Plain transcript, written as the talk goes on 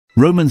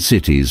Roman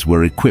cities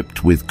were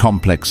equipped with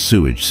complex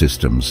sewage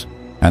systems,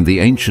 and the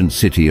ancient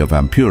city of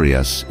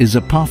Ampurias is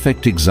a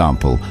perfect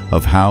example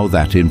of how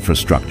that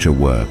infrastructure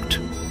worked.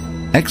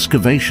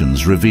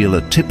 Excavations reveal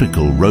a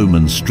typical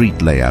Roman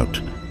street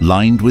layout,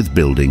 lined with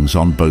buildings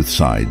on both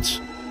sides.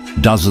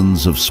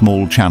 Dozens of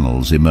small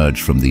channels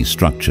emerge from these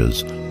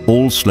structures,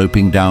 all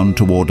sloping down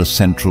toward a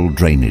central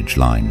drainage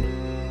line.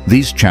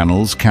 These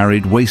channels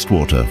carried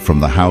wastewater from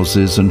the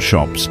houses and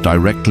shops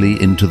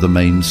directly into the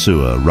main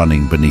sewer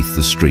running beneath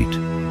the street.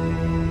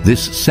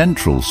 This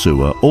central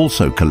sewer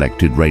also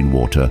collected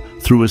rainwater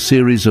through a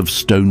series of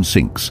stone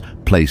sinks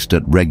placed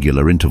at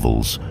regular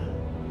intervals.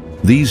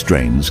 These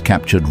drains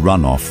captured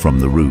runoff from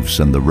the roofs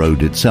and the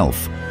road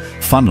itself,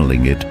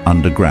 funneling it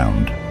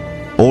underground.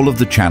 All of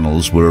the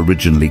channels were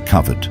originally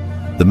covered.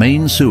 The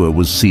main sewer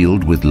was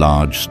sealed with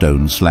large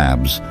stone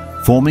slabs,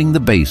 forming the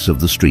base of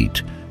the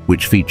street,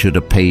 which featured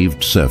a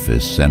paved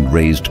surface and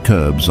raised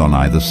curbs on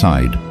either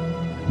side.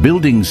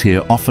 Buildings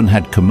here often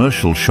had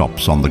commercial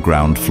shops on the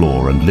ground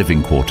floor and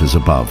living quarters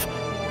above,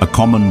 a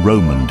common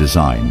Roman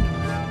design.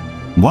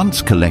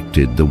 Once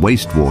collected, the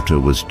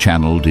wastewater was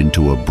channeled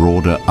into a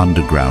broader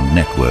underground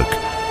network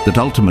that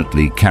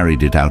ultimately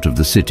carried it out of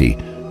the city,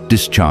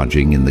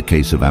 discharging, in the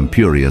case of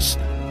Ampurias,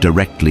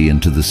 directly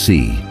into the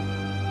sea.